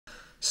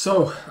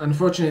So,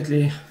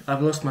 unfortunately,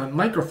 I've lost my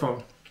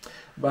microphone,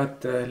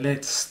 but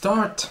let's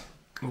start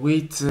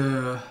with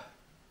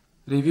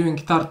reviewing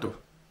Tartu.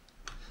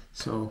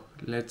 So,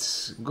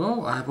 let's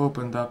go. I've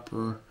opened up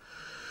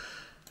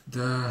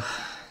the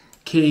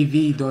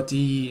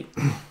kv.ee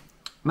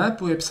map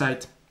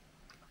website.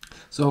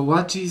 So,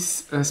 what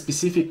is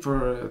specific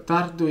for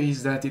Tartu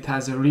is that it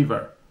has a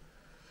river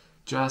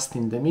just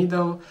in the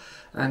middle,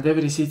 and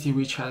every city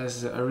which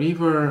has a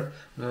river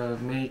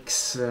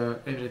makes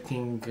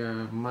everything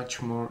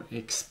much more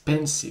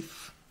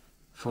expensive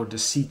for the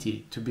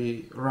city to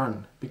be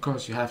run,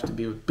 because you have to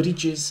build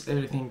bridges,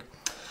 everything.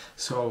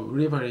 So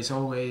river is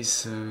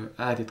always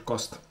added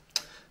cost.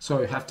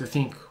 So you have to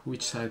think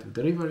which side of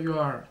the river you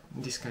are,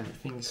 these kind of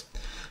things.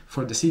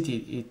 For the city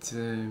it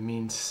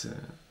means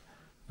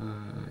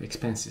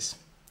expenses,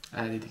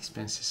 added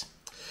expenses.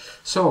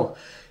 So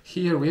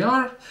here we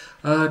are.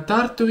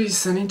 Tartu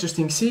is an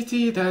interesting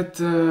city that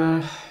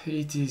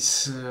it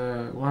is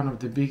one of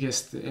the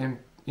biggest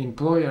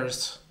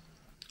employers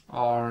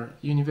are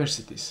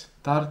universities.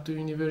 Tartu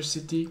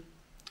University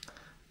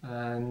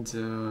and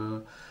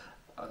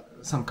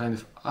some kind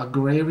of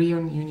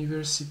agrarian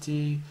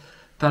university,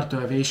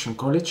 Tartu Aviation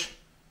College,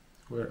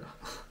 where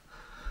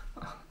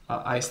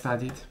I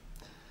studied,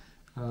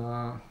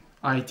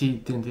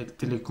 IT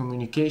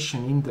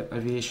telecommunication in the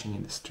aviation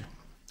industry.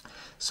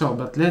 So,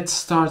 but let's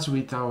start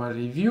with our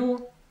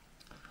review.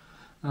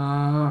 We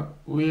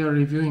are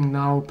reviewing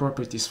now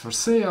properties for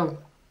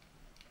sale.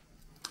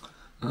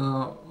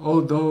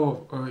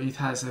 Although it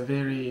has a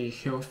very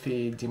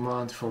healthy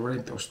demand for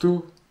rentals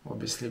too,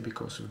 obviously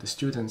because of the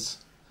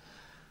students.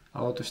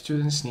 A lot of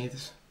students need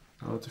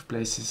a lot of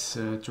places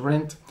to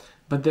rent,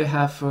 but they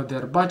have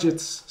their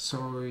budgets,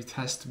 so it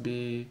has to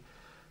be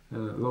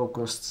low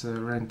cost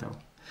rental.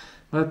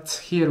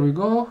 But here we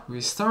go, we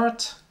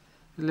start.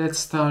 Let's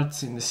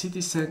start in the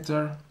city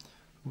center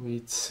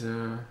with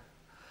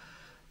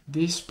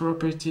this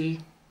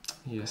property.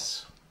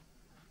 Yes,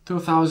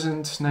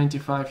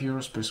 2,095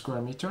 euros per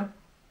square meter.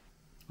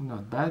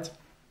 Not bad.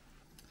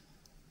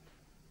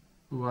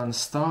 One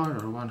star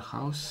or one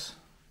house.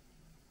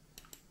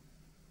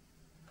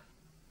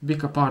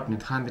 Big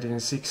apartment,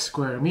 106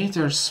 square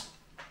meters.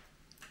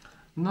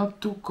 Not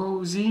too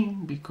cozy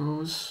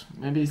because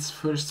maybe it's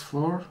first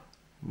floor.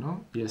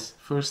 No, yes,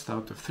 first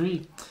out of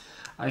three.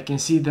 I can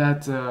see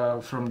that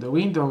from the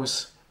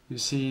windows. You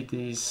see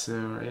these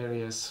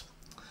areas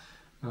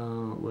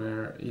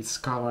where it's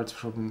covered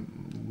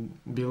from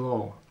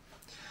below.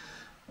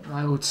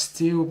 I would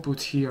still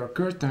put here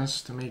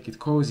curtains to make it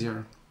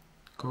cozier.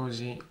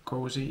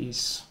 Cozy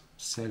is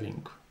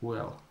selling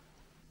well.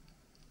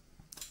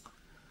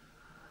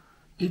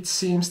 It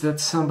seems that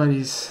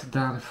somebody's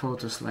done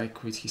photos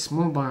like with his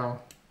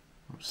mobile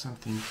or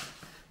something.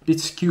 A bit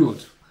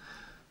skewed.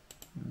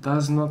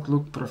 Does not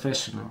look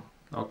professional.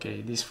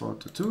 Okay, this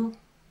photo too.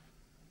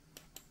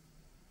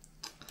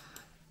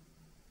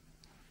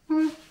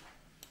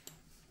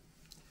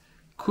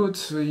 Could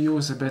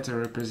use a better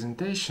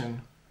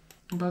representation,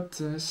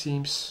 but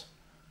seems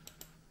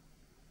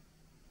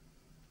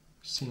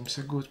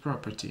a good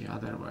property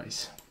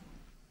otherwise.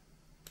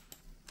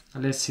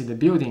 Let's see the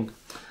building.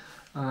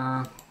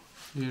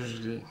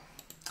 Usually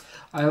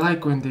I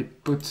like when they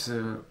put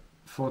a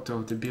photo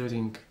of the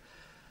building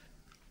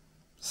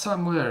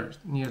somewhere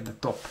near the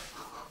top.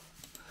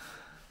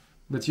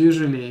 But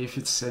usually if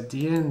it's at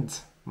the end,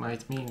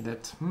 might mean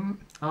that,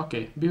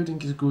 okay,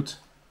 building is good.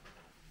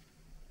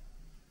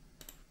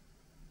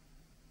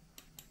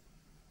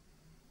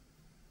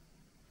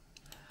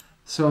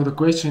 So the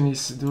question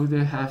is, do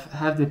they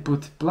have they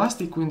put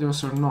plastic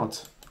windows or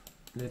not?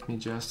 Let me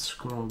just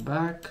scroll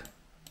back.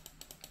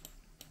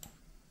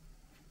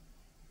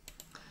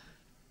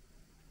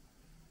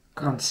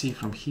 Can't see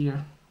from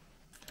here.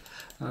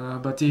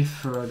 But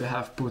if they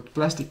have put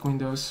plastic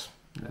windows,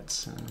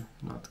 that's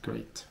not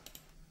great.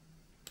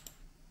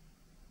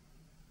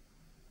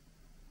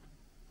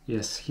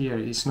 Yes, here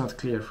it's not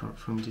clear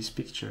from this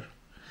picture.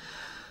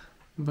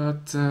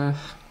 But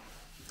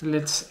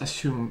let's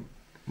assume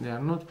they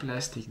are not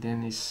plastic,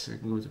 then it's a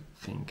good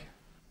thing.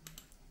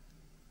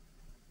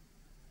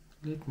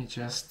 Let me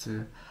just,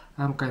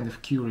 I'm kind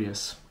of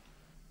curious.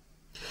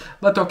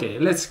 But okay,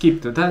 let's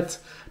skip to that.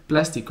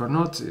 Plastic or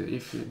not,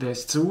 if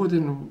there's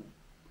wooden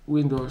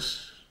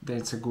windows, then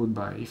it's a good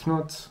buy. If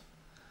not,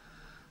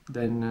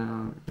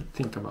 then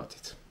think about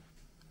it.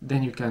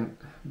 Then you can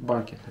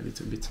bargain a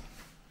little bit.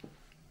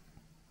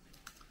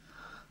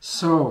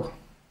 So,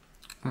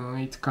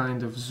 it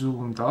kind of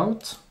zoomed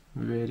out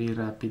very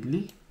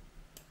rapidly.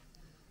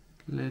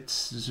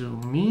 Let's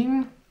zoom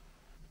in.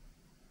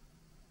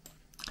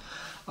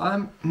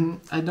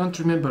 I don't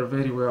remember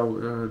very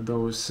well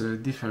those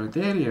different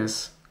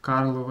areas.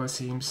 Karlova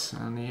seems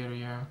an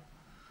area.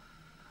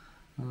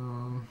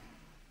 And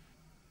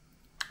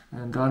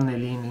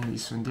Annelinn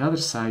is on the other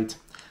side.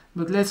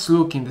 But let's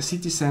look in the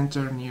city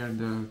center near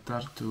the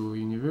Tartu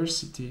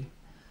University.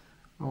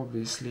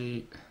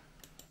 Obviously,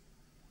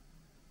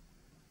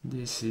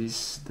 this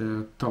is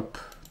the top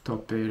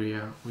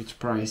area with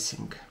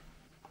pricing.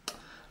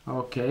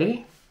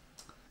 Okay.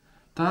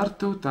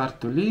 Tartu,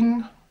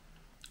 Tallinn,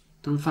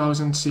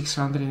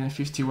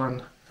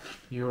 2,651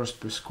 euros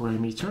per square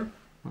meter.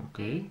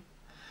 Okay.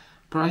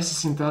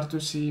 Prices in Tartu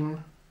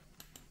seem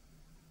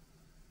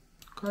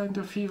kind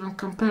of even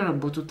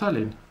comparable to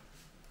Tallinn.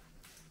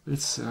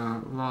 It's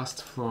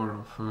last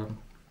floor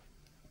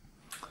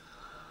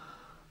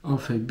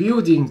of a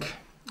building.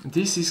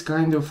 This is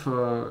kind of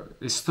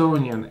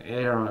Estonian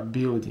era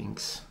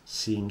buildings,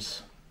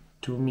 seems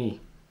to me.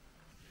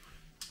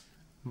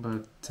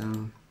 But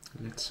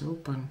let's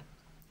open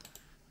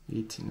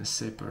it in a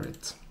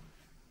separate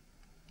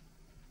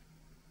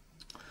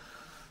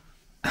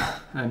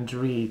and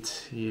read.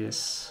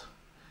 Yes,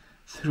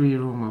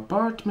 3-room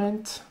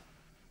apartment,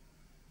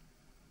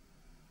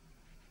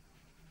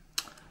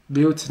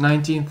 built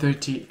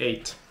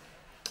 1938.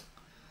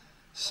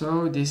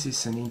 So this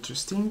is an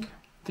interesting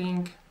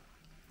thing.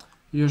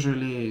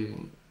 Usually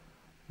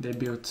they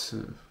built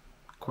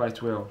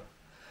quite well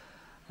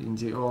in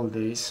the old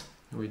days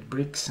with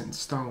bricks and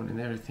stone and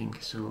everything,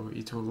 so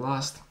it will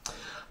last.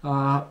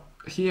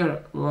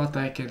 Here what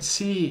I can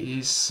see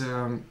is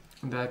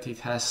that it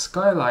has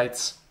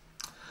skylights,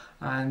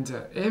 and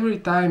every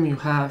time you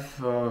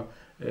have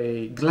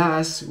a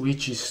glass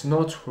which is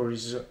not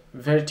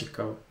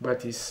vertical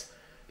but is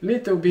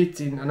little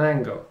bit in an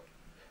angle,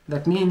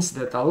 that means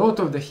that a lot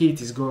of the heat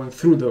is going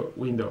through the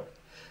window,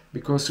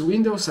 because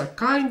windows are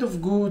kind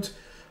of good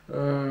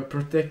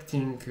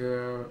protecting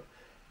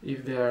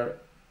if they are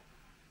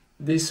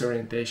this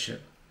orientation,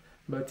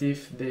 but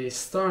if they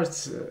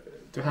start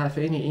to have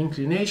any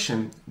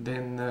inclination,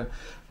 then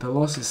the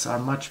losses are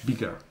much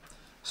bigger.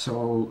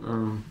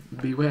 So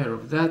beware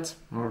of that,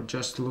 or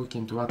just look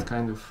into what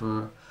kind of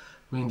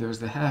windows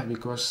they have,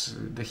 because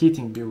the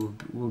heating bill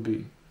will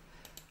be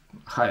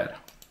higher.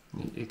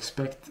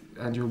 Expect,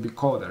 and you'll be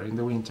colder in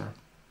the winter.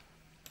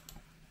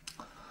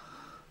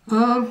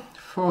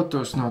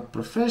 Photos not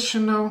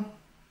professional,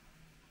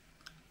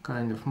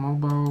 kind of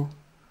mobile,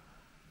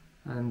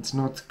 and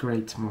not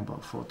great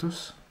mobile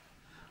photos.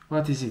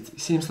 What is it?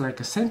 It seems like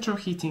a central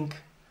heating,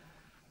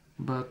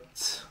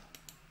 but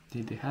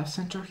did they have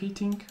central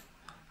heating?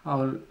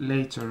 I'll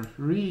later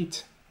read.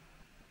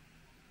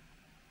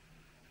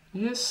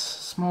 Yes,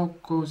 small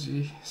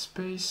cozy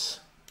space.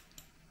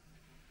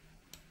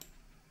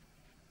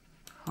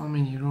 How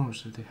many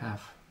rooms do they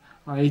have?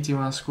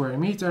 81 square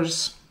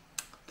meters,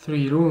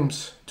 3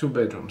 rooms, 2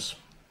 bedrooms.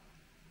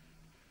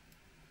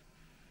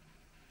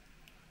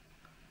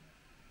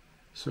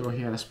 So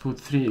he has put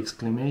 3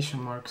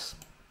 exclamation marks.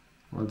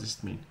 What does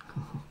it mean?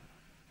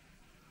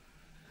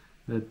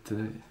 That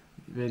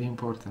very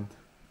important.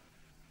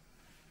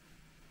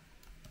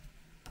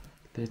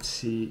 Let's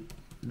see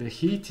the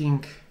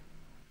heating.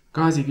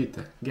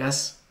 Gaasiküte,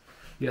 gas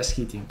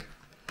heating.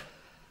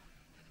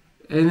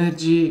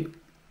 Energy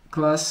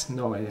class,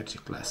 no energy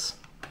class.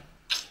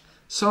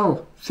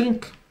 So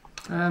think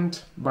and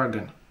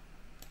bargain.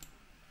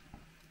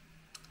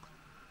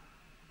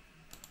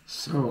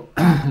 So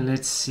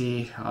let's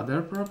see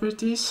other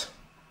properties.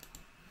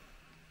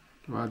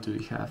 What do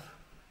we have?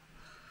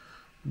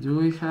 Do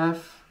we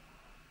have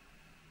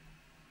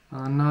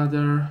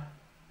another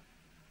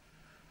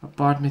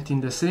apartment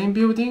in the same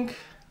building?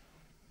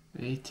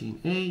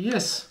 18A,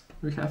 yes,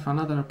 we have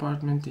another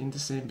apartment in the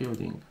same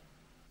building.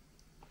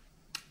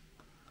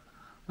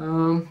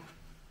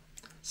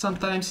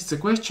 Sometimes it's a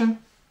question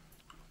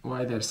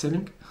why they're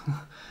selling,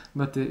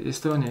 but the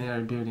Estonian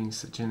era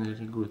buildings are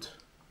generally good.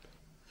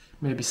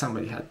 Maybe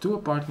somebody had 2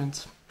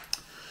 apartments.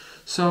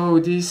 So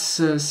this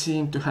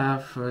seemed to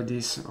have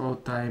this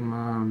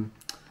old-time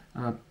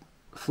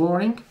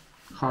flooring,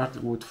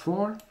 hardwood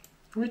floor,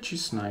 which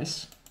is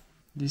nice.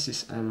 This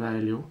is a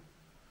value.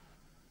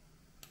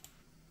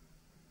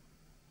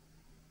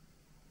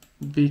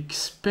 Big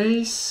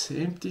space,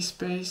 empty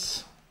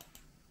space.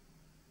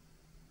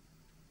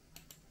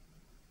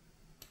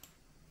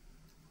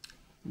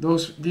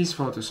 These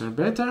photos are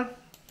better,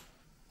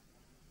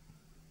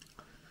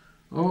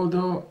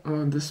 although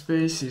the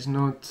space is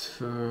not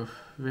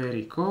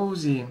very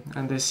cozy,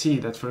 and I see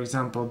that, for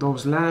example,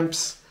 those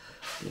lamps,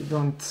 they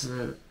don't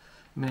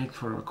make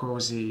for a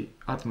cozy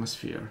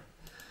atmosphere.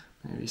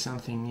 Maybe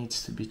something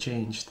needs to be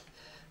changed,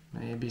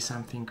 maybe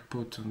something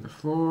put on the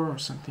floor or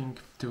something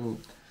to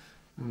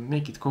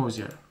make it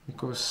cozier,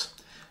 because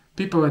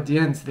people at the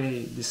end,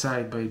 they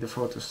decide by the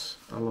photos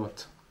a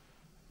lot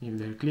if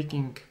they're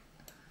clicking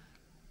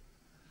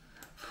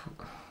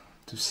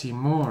to see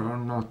more or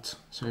not.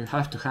 So you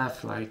have to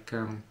have like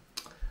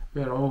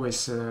we are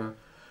always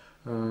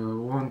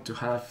want to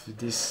have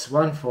this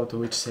one photo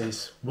which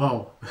says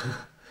wow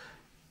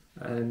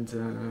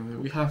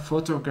and we have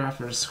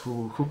photographers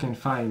who can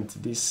find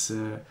this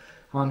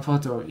one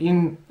photo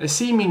in a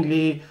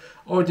seemingly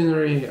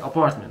ordinary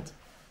apartment.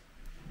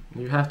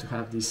 You have to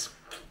have this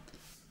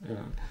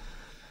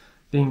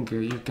thing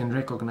you can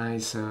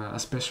recognize a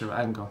special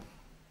angle.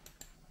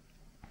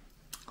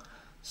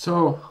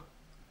 So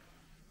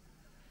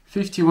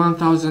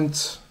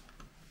 51,000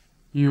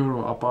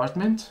 euro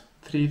apartment,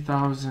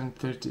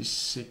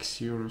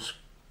 3,036 euros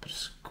per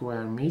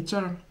square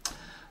meter.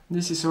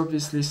 This is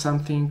obviously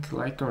something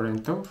like a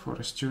rental for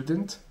a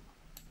student.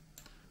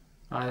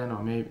 I don't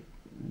know,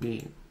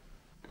 maybe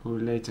we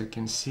later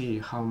can see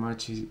how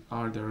much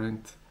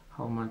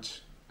how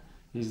much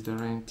is the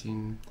rent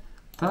in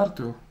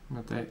Tartu,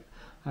 but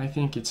I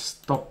think it's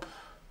top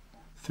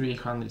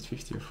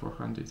 350 or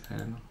 400, I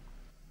don't know.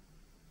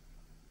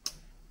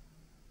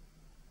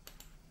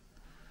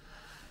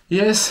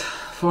 Yes,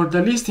 for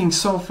the listing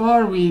so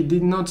far we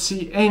did not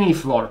see any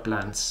floor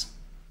plans.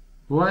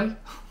 Why?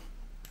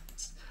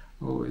 It's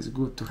always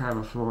good to have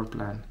a floor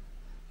plan,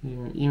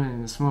 even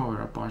in a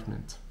smaller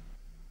apartment.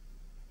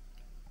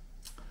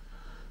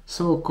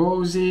 So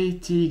cozy,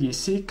 Tigi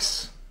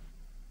 6.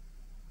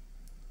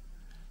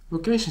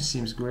 Location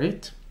seems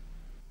great.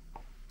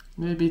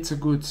 Maybe it's a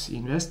good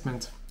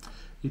investment.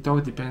 It all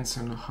depends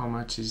on how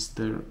much is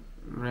the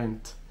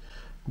rent.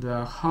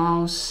 The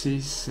house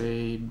is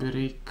a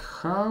brick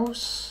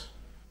house.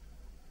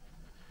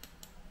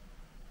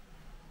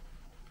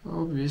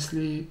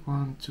 Obviously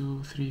 1,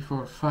 2, 3,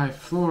 4, 5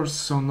 floors,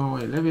 so no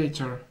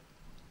elevator.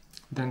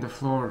 Then the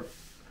floor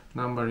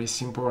number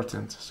is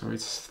important, so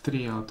it's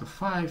 3 out of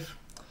 5.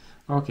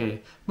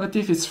 Okay, but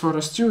if it's for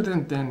a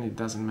student, then it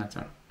doesn't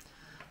matter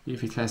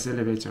if it has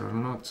elevator or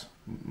not.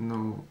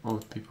 No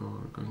old people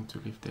are going to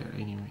live there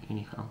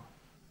anyhow.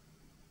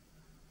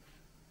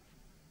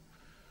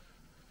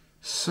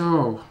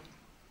 So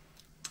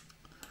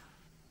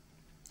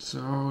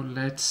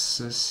let's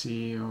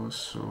see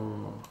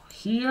also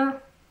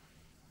here.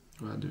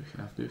 What do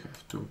we have? Do we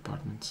have 2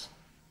 apartments?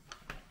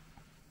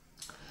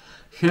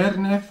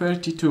 Herne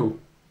 32.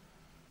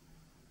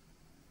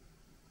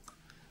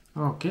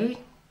 Okay.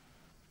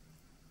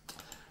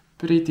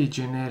 Pretty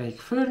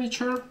generic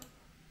furniture.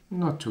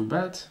 Not too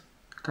bad.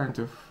 Kind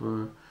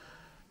of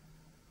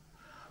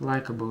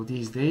likable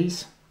these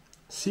days.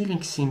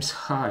 Ceiling seems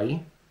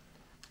high.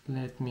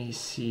 Let me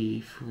see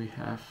if we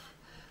have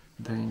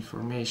the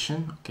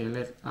information.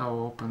 Okay, I'll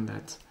open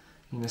that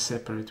in a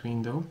separate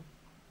window.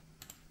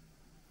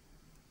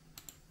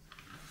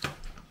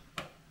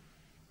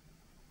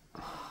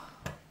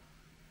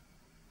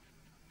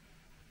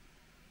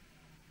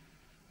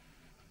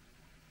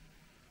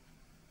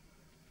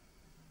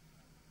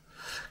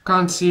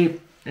 Can't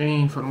see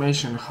any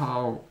information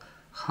how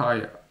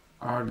high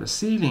are the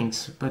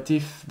ceilings, but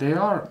if they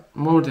are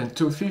more than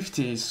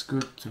 250, it's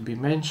good to be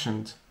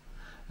mentioned.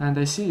 And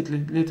I see it a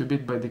little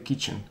bit by the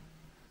kitchen.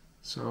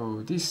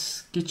 So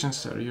these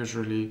kitchens are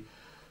usually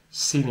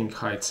ceiling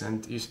heights,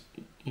 and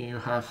you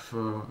have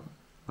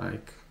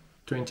like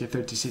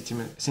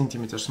 20-30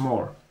 centimeters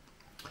more.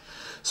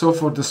 So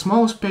for the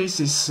small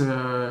spaces,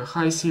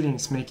 high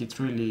ceilings make it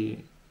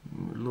really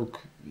look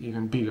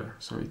even bigger.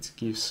 So it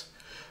gives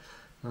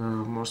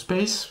more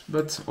space,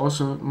 but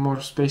also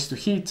more space to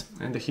heat,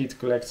 and the heat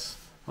collects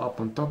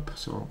up on top.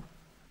 So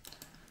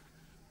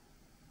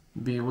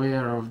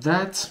beware of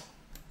that.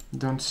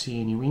 Don't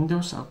see any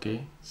windows.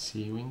 Okay,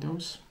 see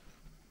windows.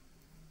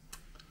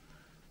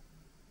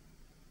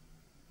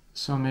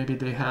 So maybe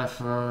they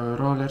have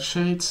roller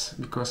shades,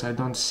 because I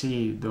don't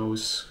see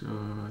those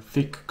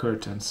thick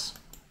curtains.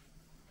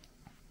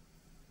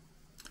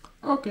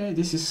 Okay,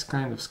 this is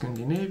kind of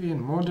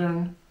Scandinavian,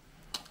 modern.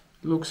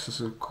 Looks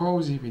so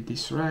cozy with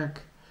this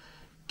rack.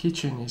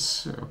 Kitchen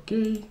is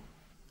okay.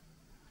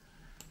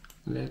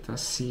 Let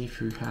us see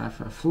if we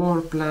have a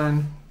floor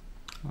plan.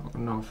 Oh,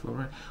 no floor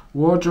plan.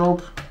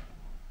 Wardrobe.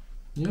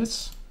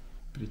 Yes,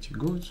 pretty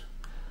good.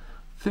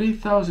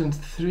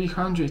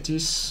 3,300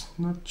 is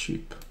not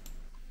cheap.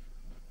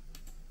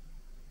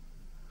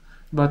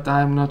 But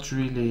I'm not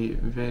really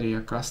very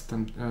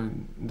accustomed,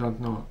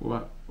 don't know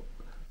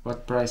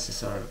what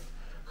prices are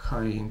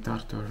high in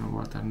Tartu and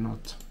what are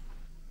not.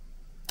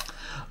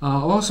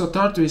 Also,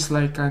 Tartu is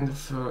like kind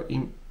of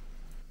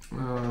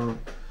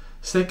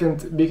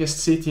second biggest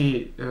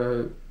city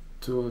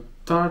to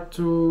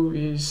Tartu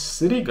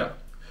is Riga.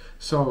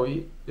 So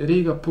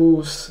Riga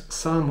pulls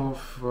some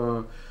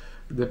of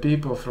the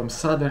people from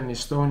southern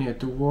Estonia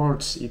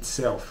towards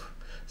itself.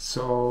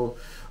 So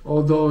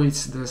although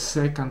it's the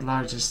second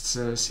largest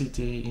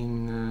city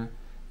in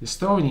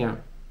Estonia,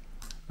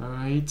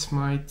 it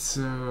might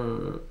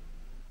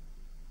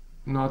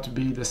not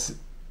be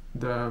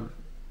the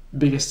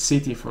biggest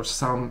city for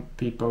some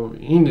people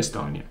in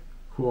Estonia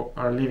who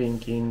are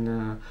living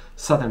in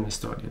southern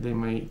Estonia. They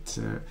might,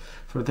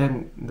 for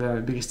them,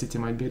 the biggest city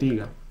might be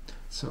Riga.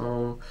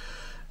 So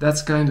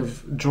that's kind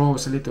of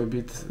draws a little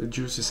bit the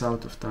juices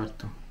out of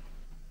Tartu.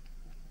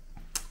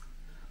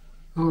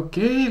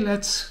 Okay,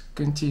 let's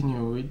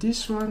continue with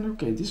this one.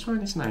 Okay, this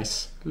one is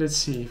nice. Let's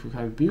see if we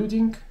have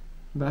building,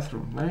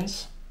 bathroom,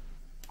 nice.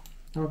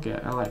 Okay,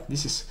 I like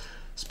this, is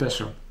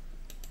special.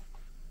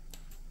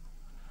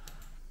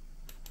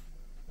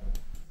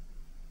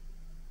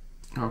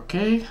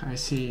 Okay, I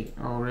see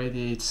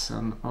already it's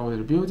an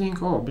older building.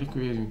 Oh, brick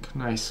building,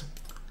 nice.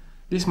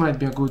 This might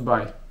be a good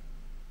buy.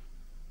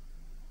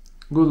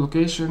 Good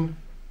location,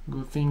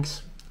 good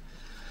things.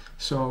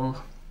 So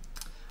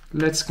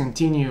let's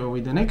continue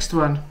with the next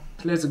one.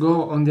 Let's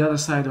go on the other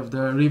side of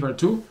the river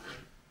too.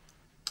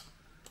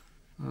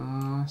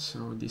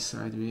 So this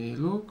side we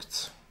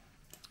looked,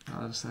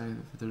 other side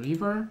of the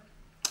river.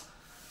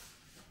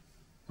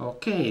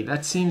 Okay,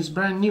 that seems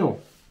brand new.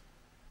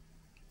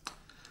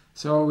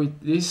 So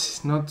with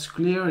this not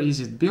clear, is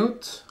it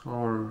built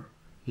or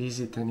is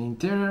it an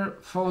interior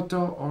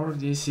photo, or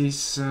this is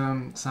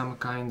some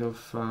kind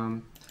of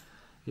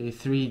a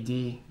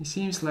 3D, it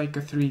seems like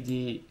a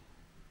 3D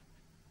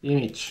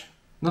image.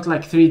 Not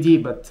like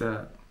 3D, but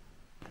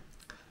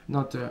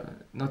not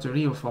a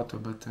real photo,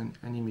 but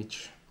an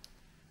image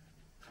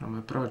from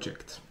a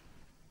project.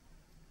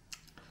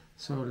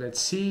 So let's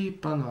see,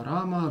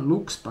 panorama,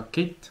 looks,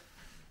 pakett.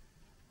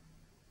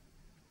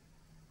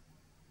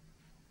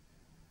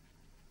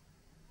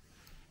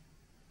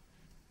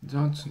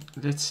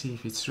 Let's see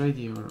if it's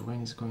ready or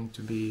when it's going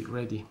to be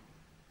ready.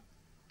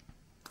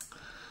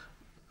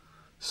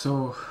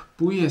 So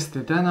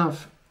Puiestee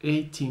tänav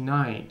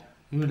 89,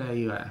 üle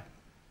jõe.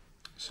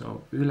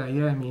 So üle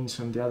jõe means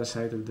on the other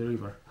side of the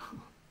river.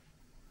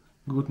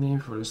 Good name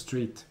for a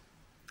street.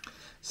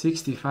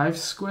 65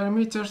 square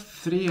meters,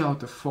 3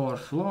 out of 4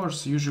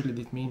 floors. Usually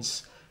that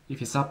means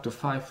if it's up to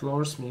 5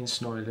 floors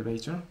means no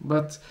elevator,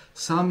 but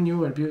some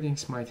newer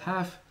buildings might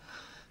have.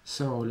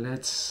 So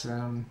let's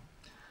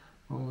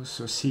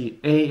also see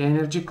A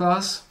energy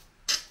class.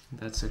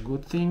 That's a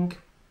good thing.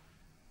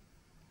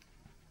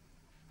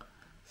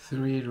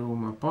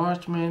 3-room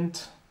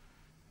apartment.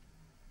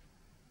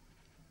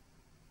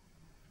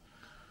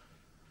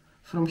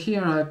 From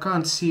here I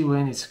can't see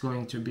when it's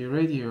going to be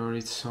ready or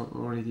it's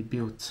already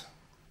built.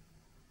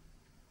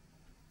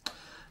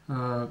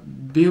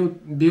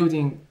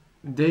 Building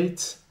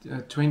date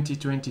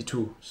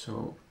 2022,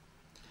 so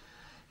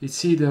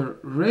it's either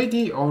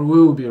ready or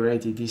will be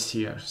ready this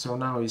year. So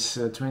now it's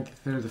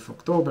 23rd of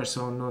October,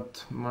 so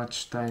not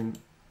much time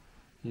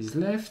is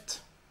left.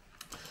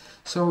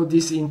 So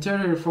these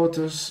interior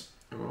photos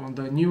on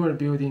the newer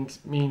buildings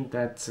mean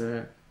that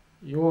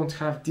you won't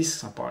have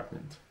this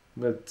apartment,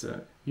 but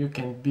you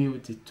can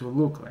build it to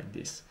look like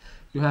this.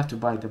 You have to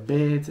buy the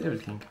bed,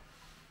 everything.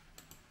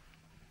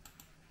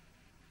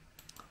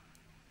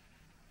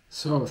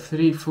 So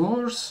 3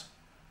 floors,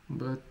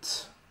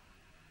 but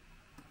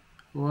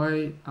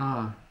why?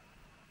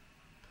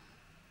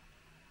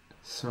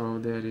 So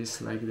there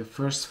is like the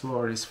first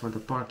floor is for the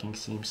parking,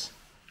 seems.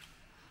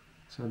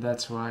 So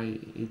that's why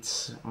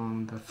it's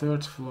on the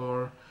 3rd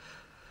floor.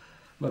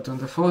 But on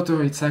the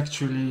photo it's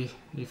actually,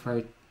 if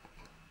I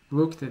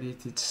looked at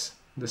it, it's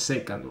the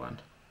 2nd one.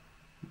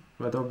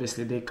 But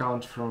obviously they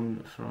count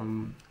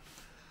from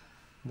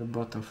the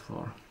bottom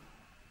floor.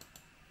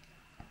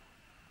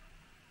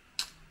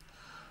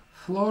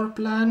 Floor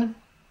plan.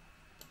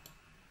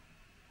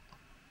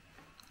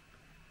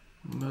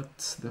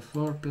 But the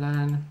floor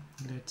plan,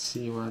 let's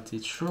see what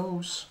it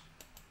shows.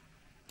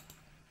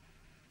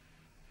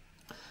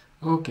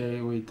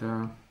 Okay, with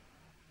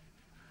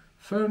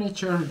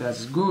furniture,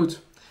 that's good.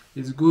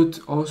 It's good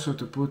also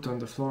to put on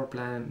the floor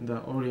plan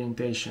the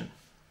orientation,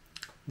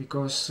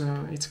 because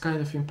it's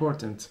kind of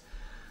important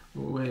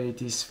where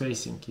it is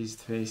facing. Is it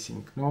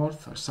facing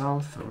north or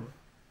south, or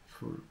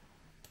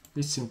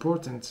it's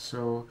important.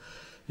 So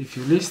if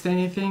you list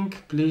anything,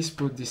 please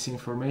put this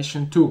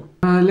information too.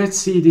 Let's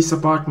see this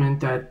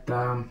apartment at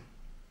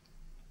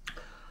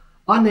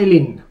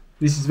Annelinn.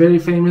 This is very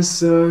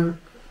famous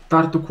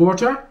Tartu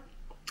quarter,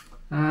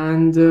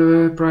 and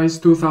price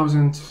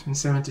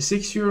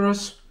 2076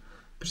 euros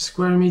per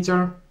square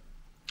meter.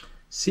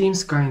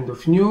 Seems kind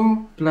of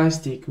new,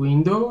 plastic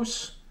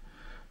windows,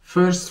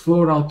 1st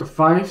floor out of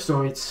 5,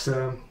 so it's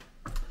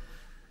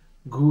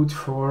good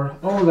for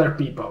older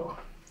people.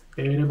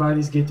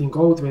 Everybody's getting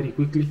old very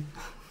quickly.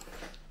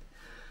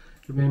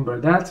 Remember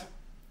that.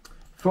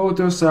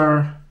 Photos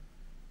are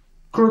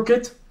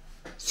crooked,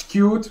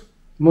 skewed,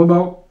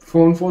 mobile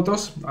phone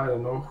photos. I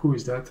don't know who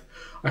is that.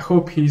 I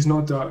hope he's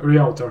not a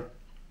realtor,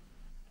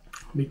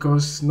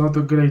 because not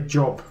a great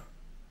job.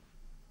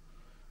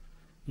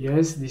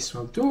 Yes, this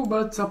one too,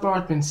 but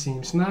apartment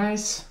seems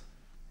nice.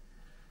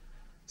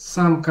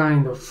 Some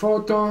kind of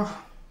photo,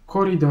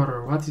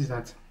 corridor, what is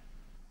that?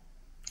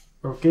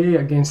 Okay,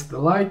 against the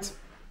light.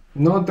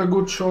 Not a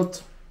good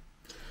shot,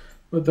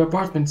 but the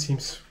apartment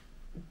seems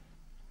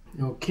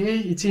okay.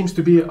 It seems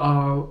to be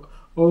a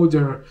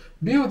older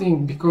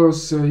building,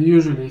 because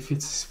usually if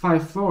it's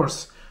 5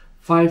 floors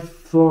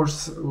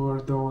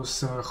were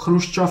those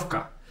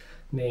Khrushchevka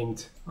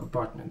named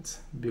apartment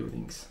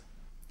buildings.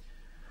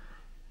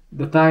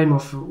 The time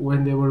of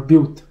when they were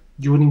built,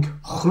 during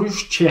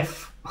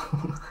Khrushchev,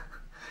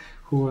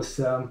 who was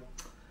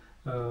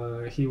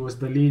he was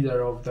the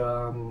leader of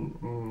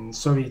the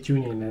Soviet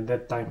Union at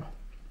that time.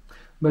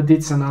 But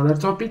it's another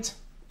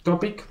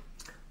topic.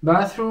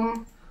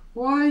 Bathroom,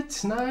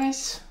 white,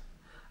 nice.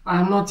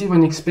 I'm not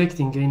even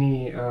expecting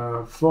any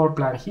floor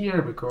plan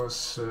here,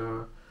 because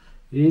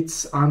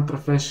it's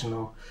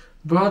unprofessional.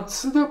 But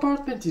the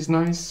apartment is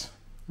nice.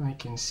 I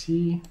can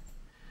see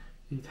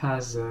it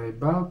has a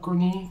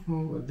balcony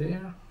over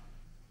there.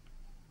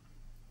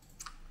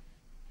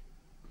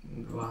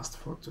 The last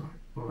photo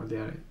over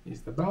there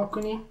is the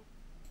balcony.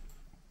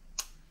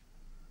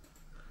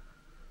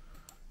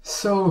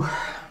 So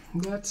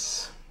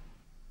that's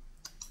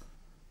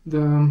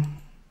the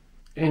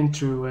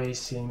entryway,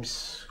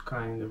 seems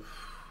kind of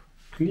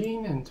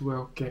clean and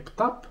well kept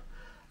up,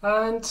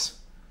 and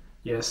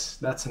yes,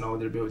 that's an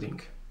older building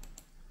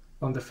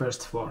on the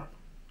first floor.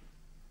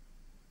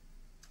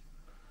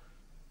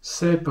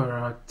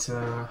 Separate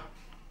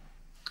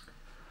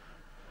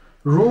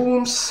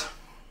rooms.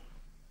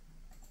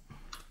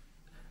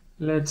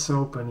 Let's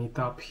open it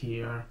up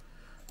here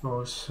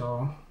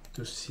also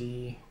to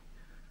see,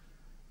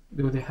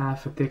 do they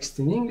have a text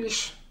in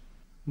English?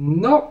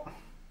 No,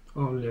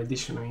 only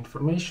additional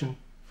information.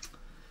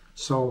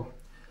 So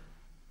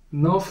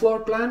no floor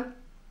plan,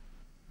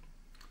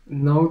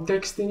 no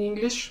text in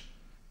English,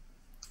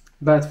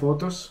 bad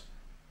photos,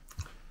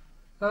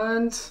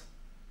 and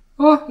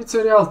oh, it's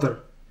a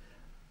realtor.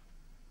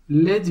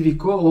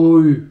 Ledvico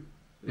Oy,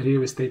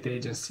 real estate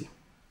agency.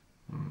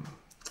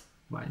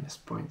 Minus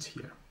points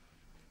here.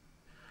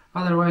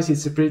 Otherwise,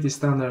 it's a pretty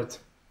standard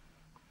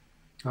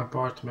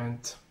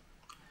apartment,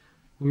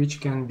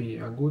 which can be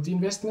a good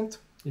investment.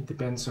 It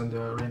depends on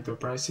the rental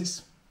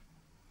prices.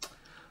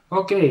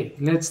 Okay,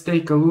 let's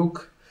take a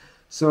look.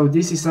 So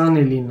this is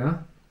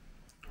Annelinn.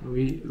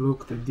 We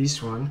looked at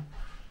this one.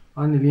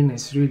 Annelinn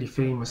is really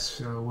famous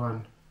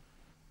one.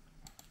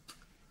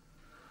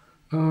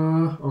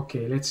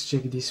 Okay, let's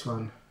check this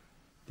one.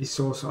 This is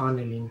also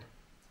Annelinn.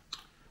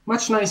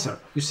 Much nicer,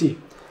 you see,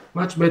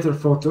 much better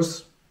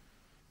photos.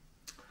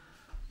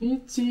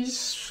 It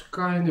is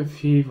kind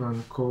of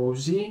even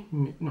cozy.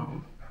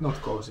 No, not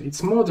cozy.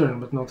 It's modern,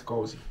 but not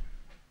cozy.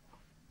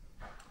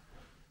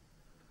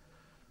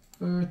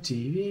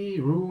 TV,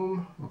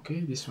 room. Okay,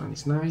 this one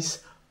is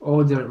nice.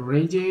 Older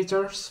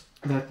radiators.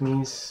 That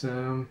means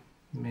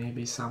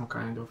maybe some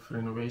kind of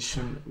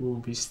renovation will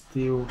be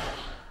still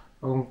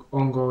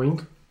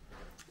ongoing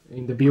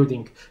in the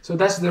building. So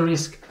that's the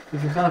risk.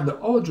 If you have the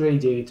old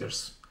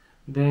radiators,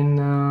 then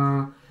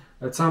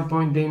at some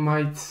point they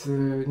might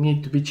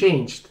need to be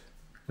changed,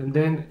 and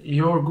then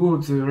your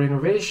good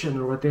renovation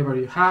or whatever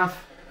you have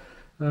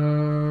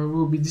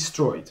will be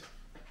destroyed.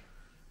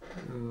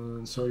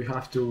 So you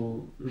have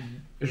to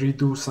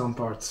redo some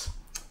parts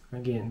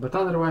again, but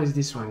otherwise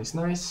this one is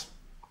nice.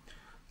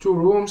 2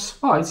 rooms.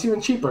 Oh, it's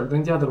even cheaper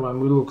than the other one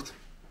we looked.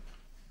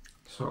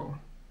 So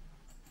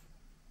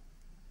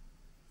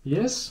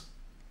yes,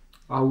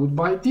 I would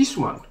buy this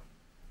one.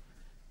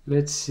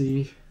 Let's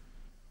see.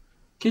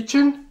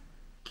 Kitchen.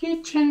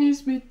 Kitchen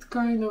is a bit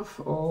kind of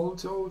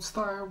old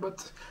style,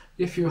 but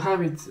if you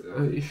have it,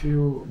 if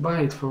you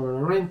buy it for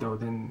a rental,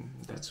 then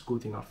that's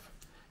good enough.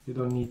 You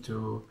don't need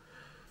to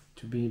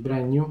be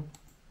brand new.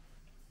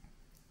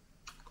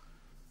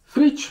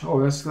 Fridge.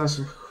 Oh, that's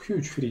a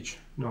huge fridge.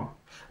 No,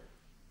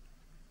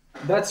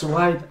 that's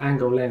wide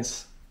angle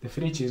lens. The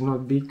fridge is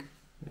not big.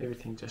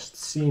 Everything just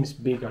seems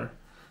bigger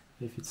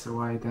if it's a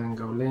wide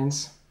angle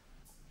lens.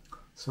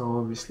 So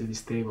obviously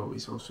this table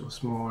is also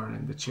smaller,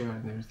 and the chair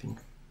and everything.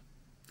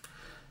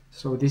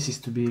 So this is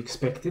to be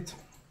expected.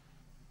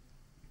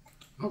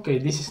 Okay,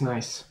 this is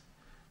nice.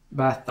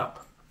 Bathtub.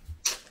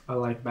 I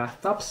like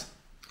bathtubs.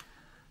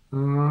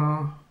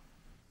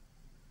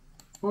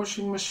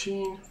 Washing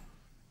machine.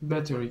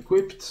 Better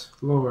equipped.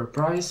 Lower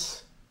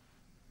price.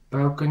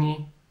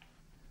 Balcony.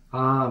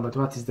 But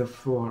what is the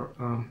floor?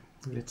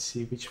 Let's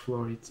see which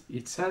floor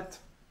it's at.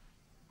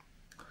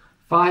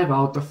 5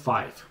 out of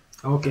 5.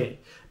 Okay,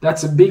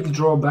 that's a big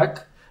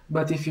drawback,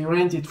 but if you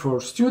rent it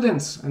for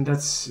students, and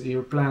that's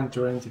your plan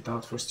to rent it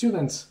out for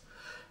students,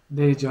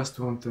 they just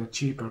want a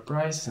cheaper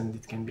price and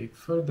it can be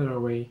further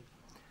away.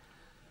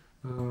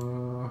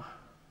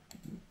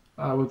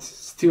 I would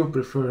still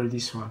prefer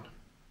this one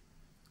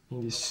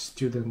in this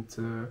student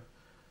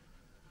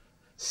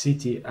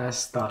city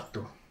as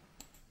Tartu.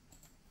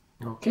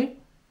 Okay,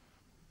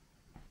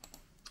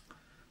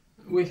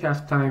 we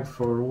have time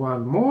for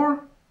one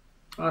more.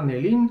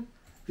 Annelinn.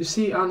 You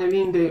see,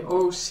 Annelinn, they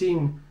all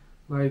seem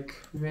like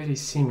very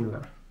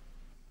similar.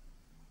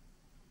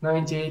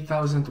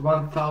 98,000,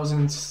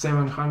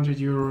 1,700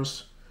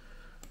 euros.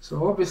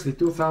 So obviously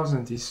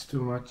 2,000 is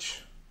too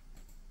much.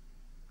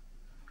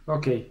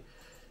 Okay,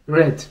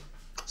 red.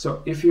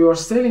 So if you are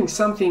selling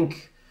something,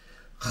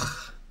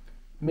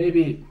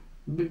 maybe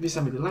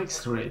somebody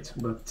likes red,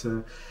 but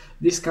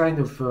this kind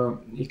of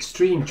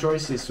extreme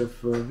choices of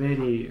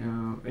very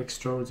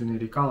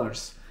extraordinary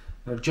colors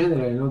are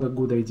generally not a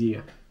good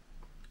idea,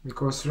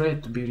 because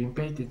red to be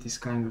repainted is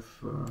kind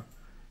of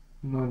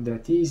not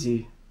that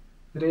easy.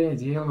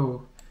 Red,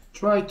 yellow,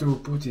 try to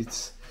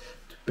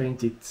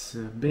paint it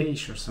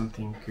beige or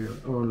something,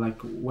 or like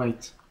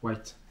white,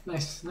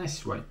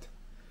 nice white.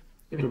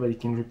 Everybody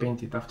can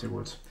repaint it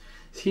afterwards.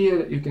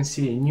 Here you can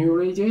see new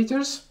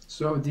radiators,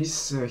 so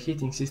this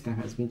heating system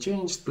has been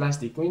changed,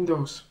 plastic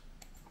windows.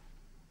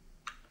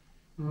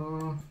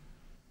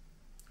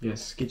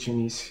 Yes,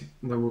 kitchen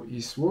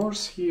is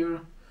worse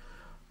here,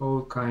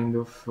 all kind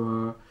of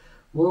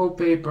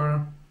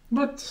wallpaper,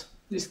 but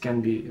this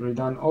can be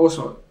redone.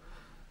 Also,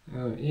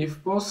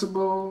 if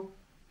possible,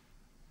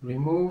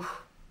 remove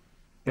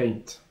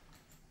paint.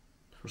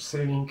 For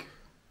selling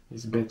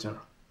is better.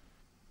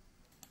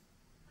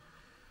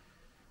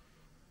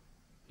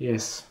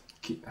 Yes,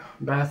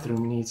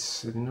 bathroom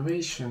needs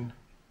renovation.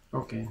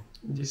 Okay,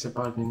 this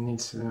apartment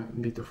needs a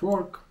bit of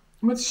work,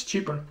 but it's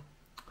cheaper.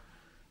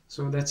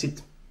 So that's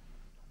it.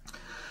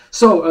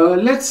 So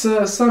let's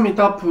sum it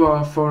up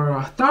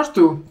for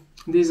Tartu.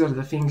 These are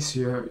the things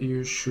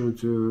you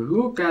should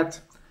look at.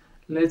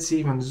 Let's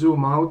even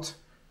zoom out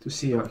to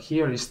see.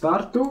 Here is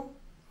Tartu.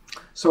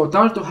 So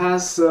Tartu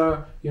has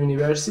a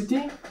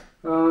university.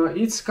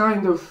 It's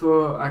kind of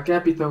a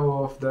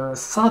capital of the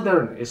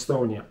southern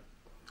Estonia.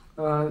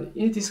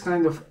 It is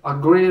kind of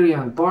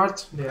agrarian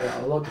part. There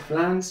are a lot of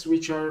lands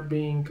which are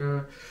being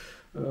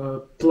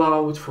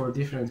plowed for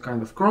different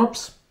kind of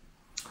crops.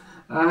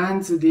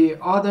 And the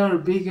other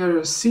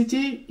bigger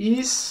city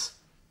is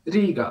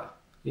Riga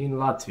in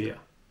Latvia.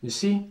 You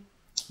see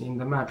in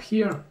the map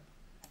here.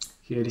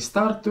 Here is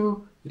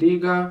Tartu,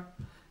 Riga,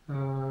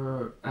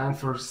 and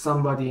for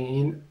somebody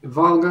in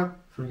Valga,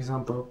 for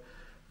example,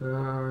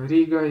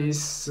 Riga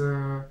is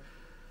the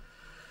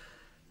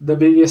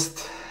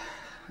biggest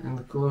and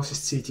the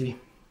closest city.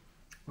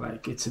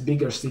 Like it's a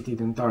bigger city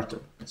than Tartu.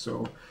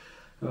 So,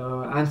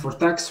 and for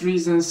tax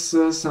reasons,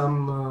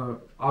 some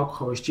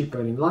alcohol is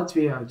cheaper in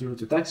Latvia due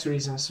to tax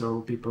reasons.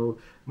 So people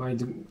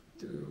might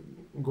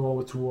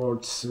go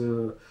towards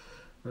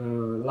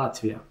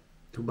Latvia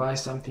to buy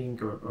something,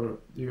 or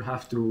you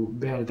have to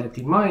bear that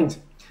in mind.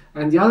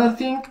 And the other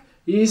thing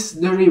is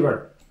the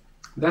river.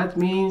 That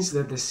means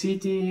that the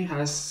city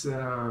has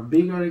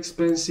bigger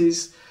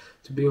expenses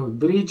to build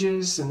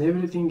bridges, and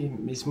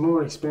everything is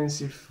more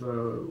expensive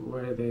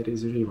where there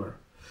is a river.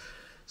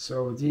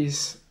 So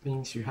these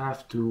things you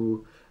have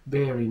to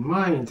bear in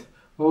mind.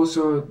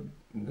 Also,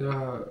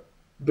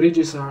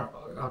 bridges are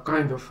a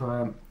kind of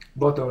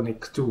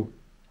bottleneck too.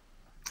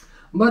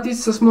 But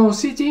it's a small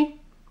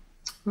city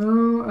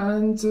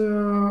and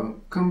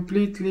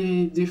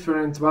completely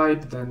different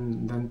vibe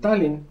than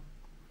Tallinn.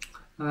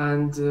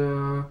 And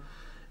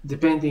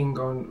depending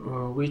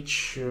on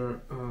which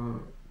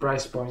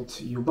price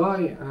point you buy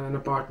an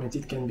apartment,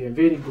 it can be a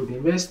very good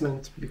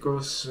investment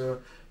because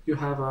you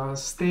have a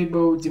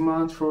stable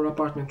demand for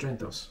apartment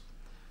rentals.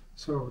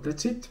 So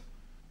that's it.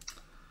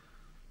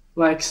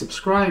 Like,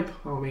 subscribe,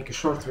 I'll make a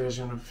short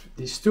version of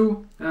this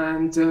too,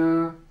 and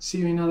see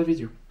you in another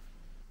video.